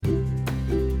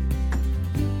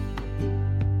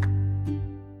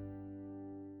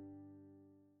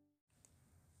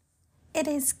It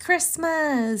is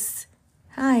Christmas!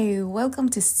 Hi, welcome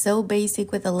to So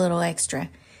Basic with a Little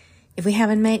Extra. If we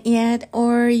haven't met yet,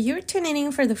 or you're tuning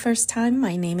in for the first time,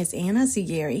 my name is Anna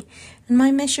Zugeri, and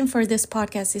my mission for this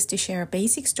podcast is to share a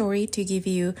basic story to give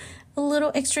you a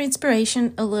little extra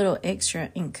inspiration, a little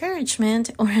extra encouragement,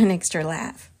 or an extra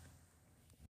laugh.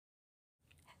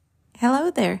 Hello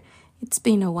there. It's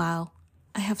been a while.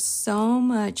 I have so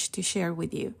much to share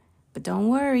with you. But don't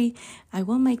worry, I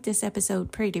will make this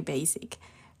episode pretty basic.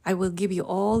 I will give you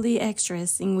all the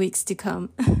extras in weeks to come.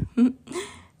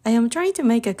 I am trying to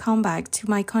make a comeback to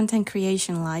my content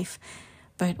creation life,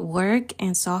 but work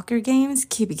and soccer games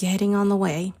keep getting on the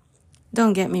way.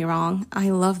 Don't get me wrong, I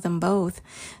love them both,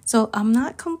 so I'm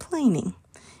not complaining.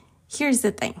 Here's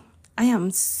the thing, I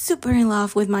am super in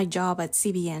love with my job at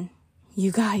CBN.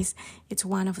 You guys, it's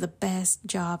one of the best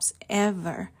jobs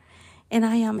ever. And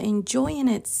I am enjoying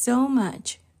it so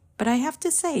much. But I have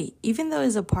to say, even though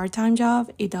it's a part-time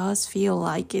job, it does feel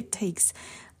like it takes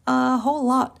a whole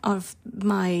lot of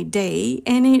my day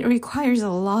and it requires a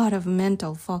lot of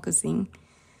mental focusing.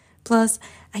 Plus,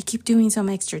 I keep doing some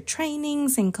extra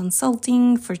trainings and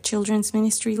consulting for children's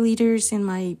ministry leaders in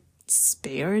my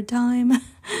spare time.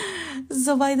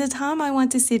 So by the time I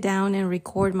want to sit down and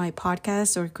record my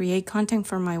podcast or create content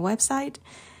for my website,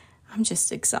 I'm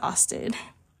just exhausted.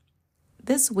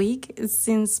 This week,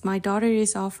 since my daughter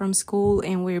is off from school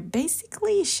and we're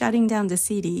basically shutting down the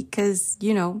city because,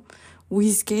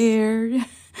 we're scared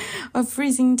of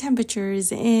freezing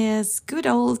temperatures as good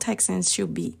old Texans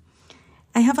should be.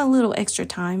 I have a little extra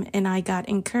time and I got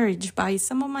encouraged by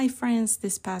some of my friends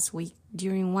this past week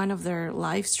during one of their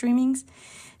live streamings.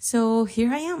 So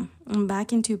here I am. I'm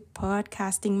back into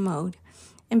podcasting mode.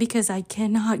 And because I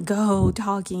cannot go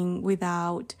talking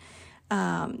without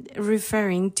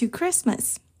referring to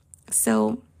Christmas.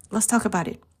 So let's talk about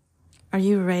it. Are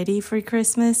you ready for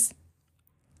Christmas?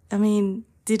 I mean,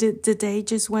 did the day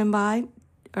just went by?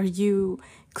 Are you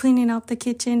cleaning up the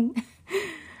kitchen?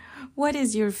 What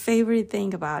is your favorite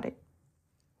thing about it?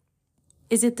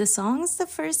 Is it the songs that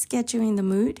first get you in the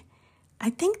mood? I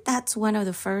think that's one of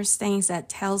the first things that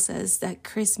tells us that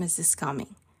Christmas is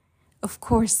coming. Of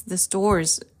course, the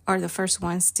stores are the first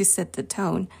ones to set the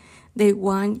tone. They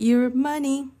want your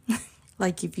money,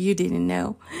 like if you didn't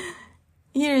know.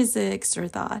 Here's the extra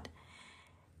thought.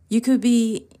 You could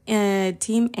be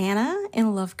Team Anna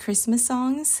and love Christmas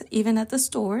songs, even at the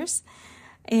stores,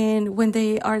 and when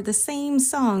they are the same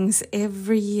songs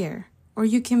every year. Or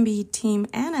you can be Team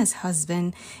Anna's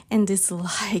husband and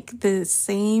dislike the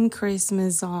same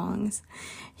Christmas songs.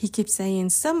 He keeps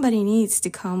saying somebody needs to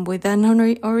come with an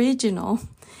original.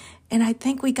 And I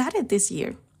think we got it this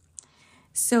year.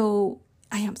 So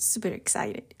I am super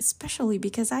excited, especially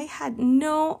because I had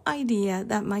no idea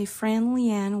that my friend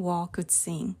Leanne Wall could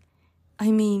sing.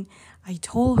 I mean, I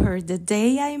told her the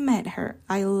day I met her,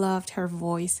 I loved her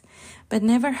voice, but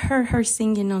never heard her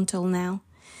singing until now.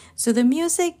 So the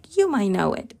music, you might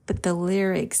know it, but the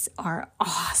lyrics are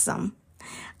awesome.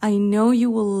 I know you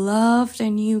will love the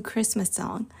new Christmas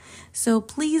song. So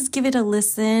please give it a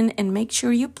listen and make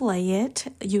sure you play it,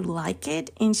 you like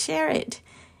it, and share it.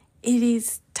 It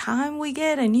is time we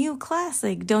get a new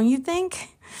classic, don't you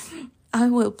think? I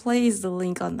will place the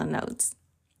link on the notes.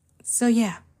 So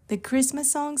yeah, the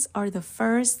Christmas songs are the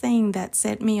first thing that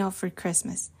set me up for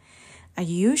Christmas. I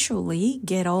usually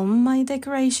get all my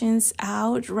decorations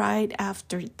out right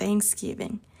after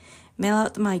Thanksgiving, mail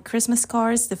out my Christmas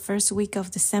cards the first week of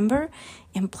December,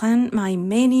 and plan my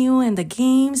menu and the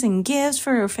games and gifts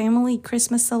for our family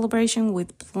Christmas celebration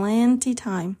with plenty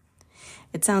time.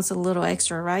 It sounds a little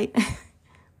extra, right?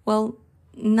 Well,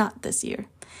 not this year.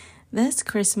 This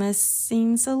Christmas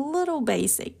seems a little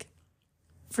basic.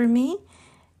 For me,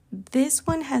 this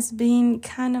one has been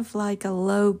kind of like a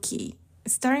low-key.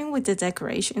 Starting with the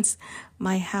decorations,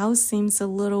 my house seems a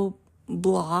little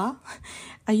blah.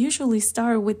 I usually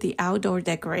start with the outdoor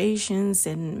decorations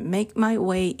and make my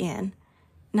way in.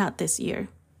 Not this year.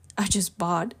 I just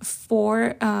bought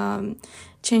 4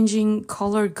 changing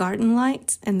color garden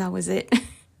lights and that was it.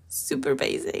 Super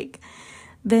basic.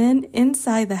 Then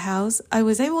inside the house, I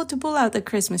was able to pull out the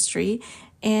Christmas tree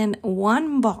and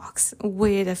 1 box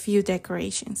with a few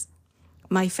decorations.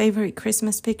 My favorite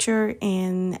Christmas picture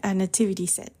and a nativity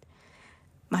set.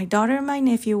 My daughter and my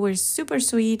nephew were super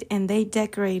sweet and they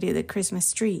decorated the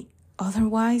Christmas tree.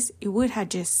 Otherwise, it would have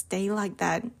just stayed like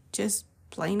that. Just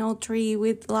plain old tree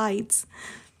with lights.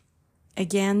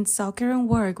 Again, soccer and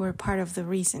work were part of the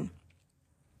reason.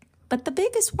 But the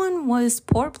biggest one was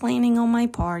poor planning on my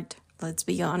part, let's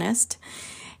be honest,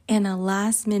 and a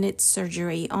last-minute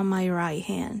surgery on my right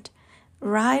hand,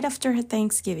 right after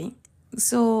Thanksgiving.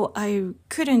 so I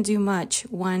couldn't do much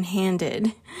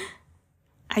one-handed.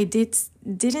 I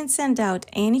didn't send out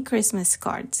any Christmas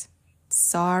cards.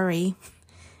 Sorry.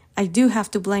 I do have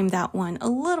to blame that one a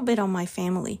little bit on my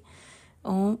family.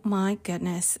 Oh my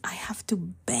goodness, I have to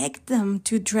beg them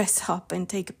to dress up and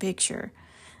take a picture.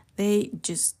 They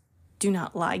just do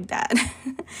not like that.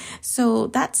 So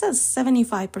that's a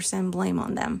 75% blame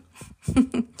on them.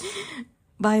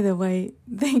 By the way,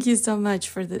 thank you so much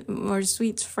for our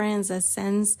sweet friends that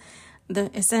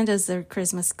send us their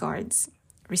Christmas cards.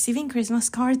 Receiving Christmas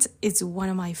cards is one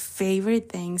of my favorite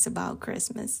things about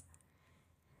Christmas.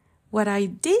 What I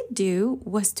did do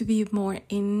was to be more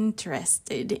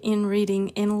interested in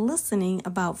reading and listening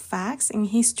about facts and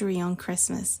history on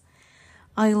Christmas.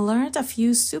 I learned a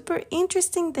few super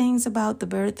interesting things about the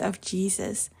birth of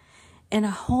Jesus and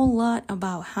a whole lot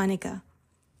about Hanukkah.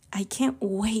 I can't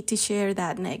wait to share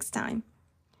that next time.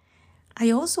 I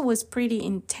also was pretty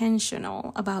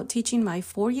intentional about teaching my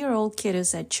 4-year-old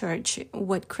kiddos at church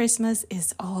what Christmas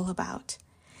is all about.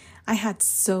 I had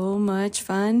so much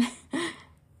fun.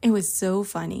 It was so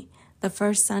funny. The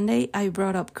first Sunday I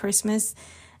brought up Christmas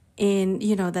and,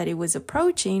 that it was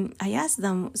approaching. I asked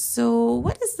them, so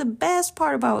what is the best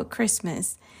part about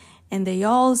Christmas? And they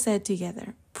all said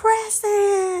together,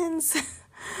 presents!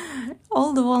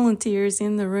 All the volunteers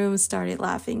in the room started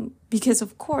laughing because,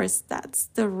 of course, that's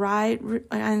the right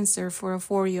answer for a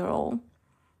 4-year-old.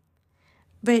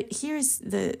 But here's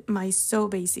my so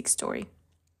basic story.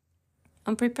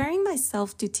 I'm preparing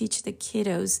myself to teach the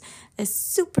kiddos a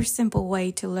super simple way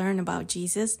to learn about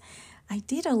Jesus. I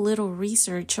did a little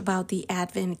research about the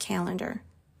Advent calendar.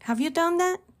 Have you done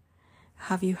that?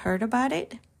 Have you heard about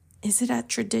it? Is it a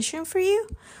tradition for you?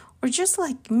 Or just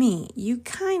like me, you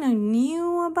kind of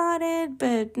knew about it,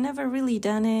 but never really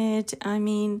done it? I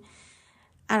mean,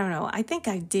 I don't know. I think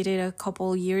I did it a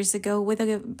couple years ago with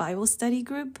a Bible study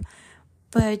group,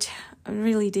 but I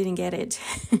really didn't get it.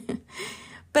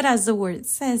 But as the word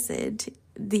says it,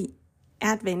 the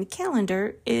Advent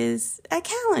calendar is a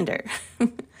calendar.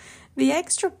 The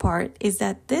extra part is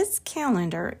that this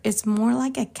calendar is more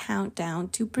like a countdown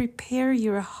to prepare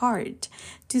your heart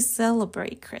to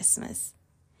celebrate Christmas.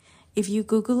 If you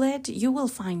Google it, you will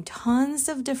find tons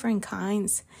of different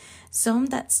kinds. Some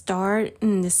that start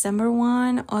in December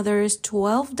 1, others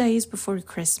 12 days before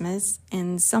Christmas,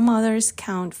 and some others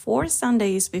count 4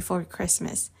 Sundays before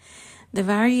Christmas. The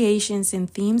variations in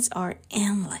themes are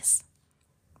endless.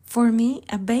 For me,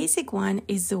 a basic one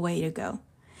is the way to go.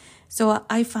 So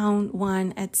I found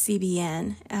one at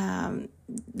CBN,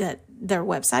 their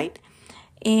website,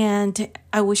 and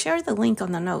I will share the link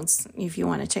on the notes if you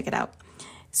want to check it out.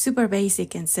 Super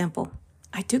basic and simple.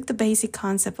 I took the basic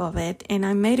concept of it and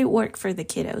I made it work for the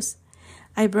kiddos.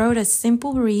 I brought a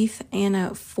simple wreath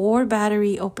and 4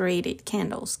 battery operated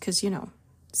candles because,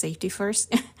 safety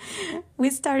first. We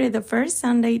started the first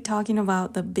Sunday talking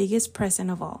about the biggest present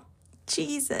of all,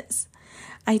 Jesus.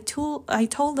 I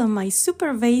told them my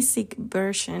super basic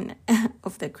version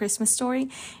of the Christmas story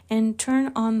and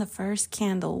turned on the first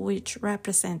candle, which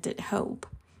represented hope.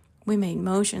 We made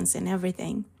motions and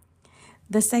everything.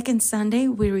 The second Sunday,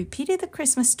 we repeated the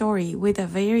Christmas story with a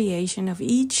variation of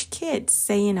each kid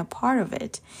saying a part of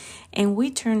it, and we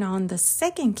turned on the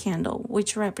second candle,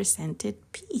 which represented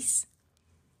peace.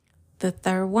 The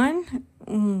third one,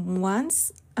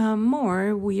 once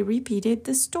more, we repeated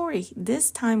the story, this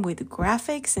time with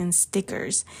graphics and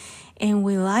stickers, and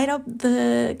we light up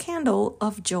the candle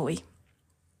of joy.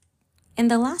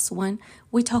 And the last one,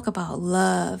 we talk about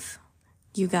love.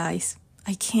 You guys,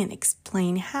 I can't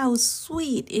explain how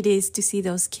sweet it is to see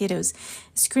those kiddos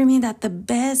screaming that the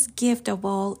best gift of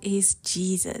all is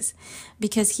Jesus,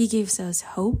 because he gives us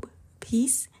hope,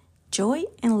 peace, joy,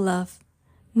 and love.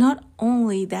 Not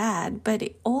only that, but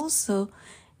it also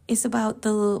is about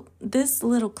this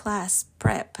little class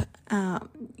prep,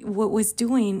 what was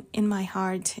doing in my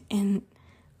heart and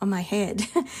on my head.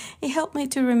 It helped me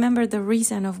to remember the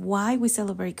reason of why we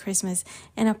celebrate Christmas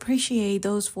and appreciate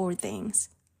those 4 things.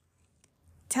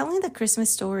 Telling the Christmas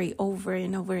story over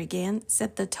and over again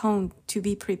set the tone to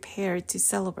be prepared to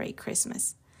celebrate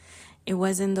Christmas. It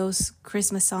wasn't those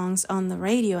Christmas songs on the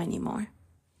radio anymore.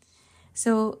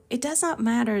 So it does not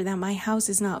matter that my house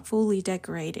is not fully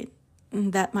decorated,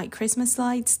 that my Christmas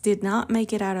lights did not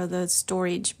make it out of the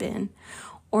storage bin,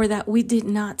 or that we did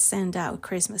not send out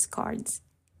Christmas cards.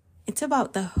 It's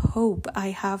about the hope I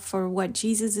have for what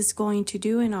Jesus is going to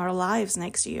do in our lives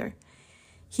next year.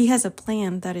 He has a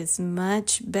plan that is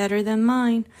much better than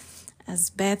mine. As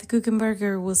Beth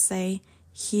Kuchenberger will say,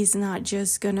 he's not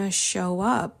just gonna show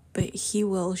up, but he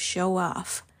will show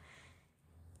off.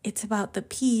 It's about the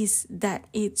peace that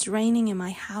it's reigning in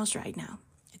my house right now.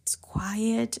 It's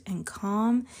quiet and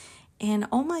calm, and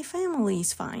all my family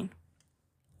is fine.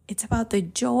 It's about the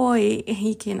joy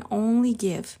He can only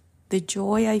give. The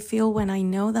joy I feel when I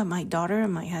know that my daughter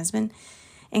and my husband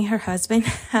and her husband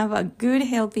have a good,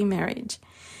 healthy marriage.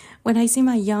 When I see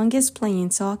my youngest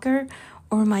playing soccer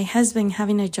or my husband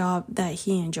having a job that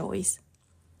he enjoys.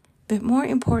 But more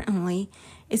importantly,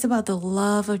 it's about the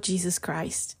love of Jesus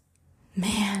Christ.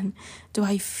 Man, do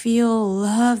I feel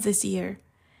love this year.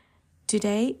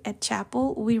 Today at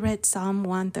chapel, we read Psalm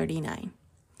 139.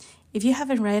 If you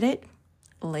haven't read it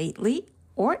lately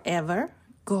or ever,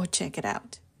 go check it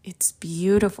out. It's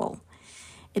beautiful.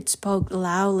 It spoke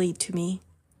loudly to me.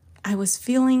 I was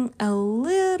feeling a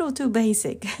little too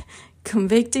basic,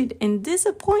 convicted and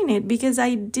disappointed because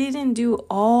I didn't do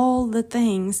all the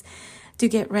things to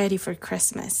get ready for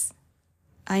Christmas.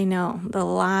 I know, the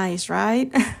lies,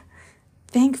 right?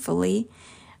 Thankfully,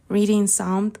 reading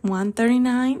Psalm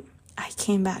 139, I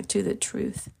came back to the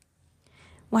truth.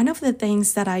 One of the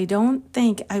things that I don't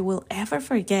think I will ever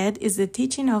forget is the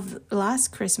teaching of last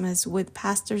Christmas with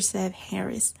Pastor Seth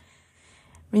Harris.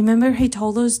 Remember he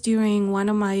told us during one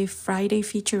of my Friday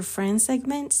Feature Friends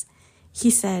segments? He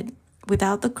said,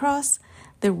 without the cross,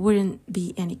 there wouldn't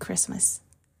be any Christmas.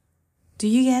 Do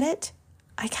you get it?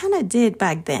 I kind of did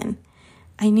back then.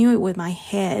 I knew it with my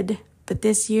head, but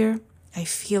this year, I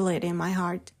feel it in my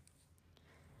heart.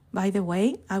 By the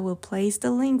way, I will place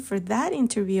the link for that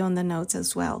interview on the notes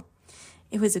as well.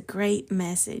 It was a great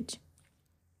message.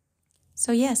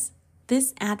 So yes,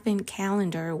 this Advent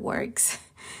calendar works.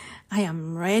 I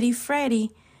am ready,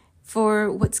 Freddy,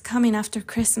 for what's coming after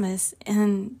Christmas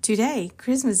and today,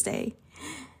 Christmas Day.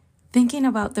 Thinking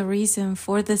about the reason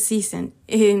for the season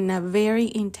in a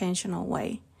very intentional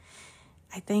way.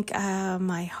 I think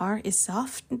my heart is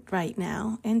soft right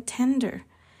now and tender.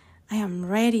 I am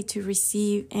ready to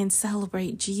receive and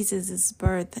celebrate Jesus'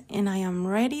 birth, and I am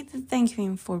ready to thank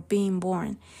Him for being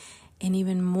born, and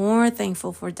even more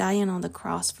thankful for dying on the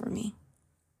cross for me.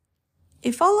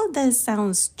 If all of this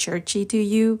sounds churchy to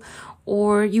you,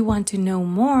 or you want to know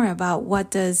more about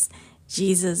what does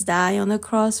Jesus die on the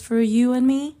cross for you and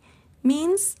me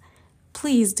means,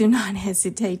 please do not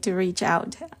hesitate to reach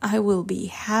out. I will be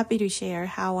happy to share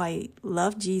how I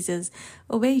love Jesus,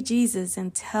 obey Jesus,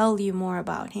 and tell you more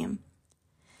about Him.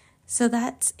 So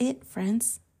that's it,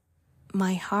 friends.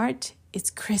 My heart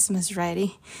is Christmas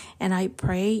ready, and I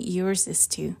pray yours is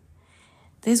too.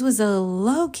 This was a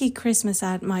low-key Christmas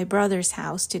at my brother's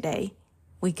house today.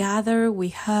 We gather, we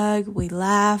hug, we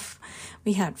laugh,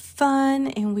 we had fun,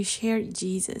 and we shared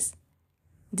Jesus.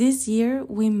 This year,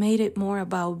 we made it more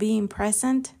about being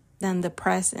present than the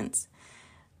presents.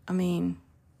 I mean,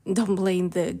 don't blame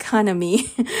the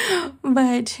economy,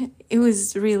 but it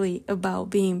was really about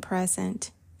being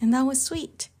present, and that was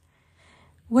sweet.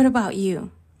 What about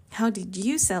you? How did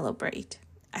you celebrate?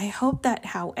 I hope that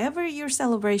however your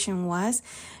celebration was,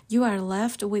 you are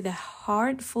left with a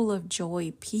heart full of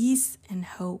joy, peace, and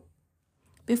hope.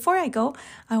 Before I go,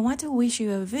 I want to wish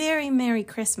you a very Merry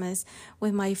Christmas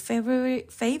with my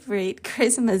favorite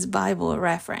Christmas Bible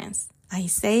reference,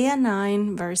 Isaiah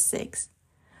 9, verse 6.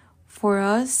 For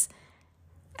us,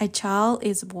 a child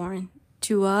is born,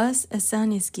 to us a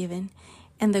son is given,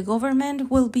 and the government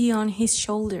will be on his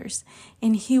shoulders,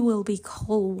 and he will be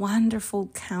called Wonderful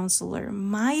Counselor,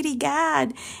 Mighty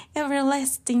God,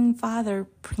 Everlasting Father,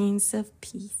 Prince of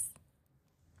Peace.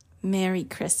 Merry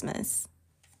Christmas.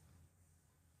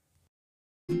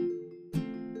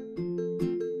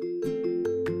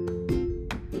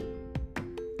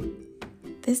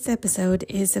 This episode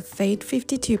is a Fate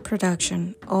 52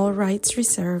 production, all rights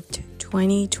reserved,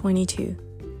 2022.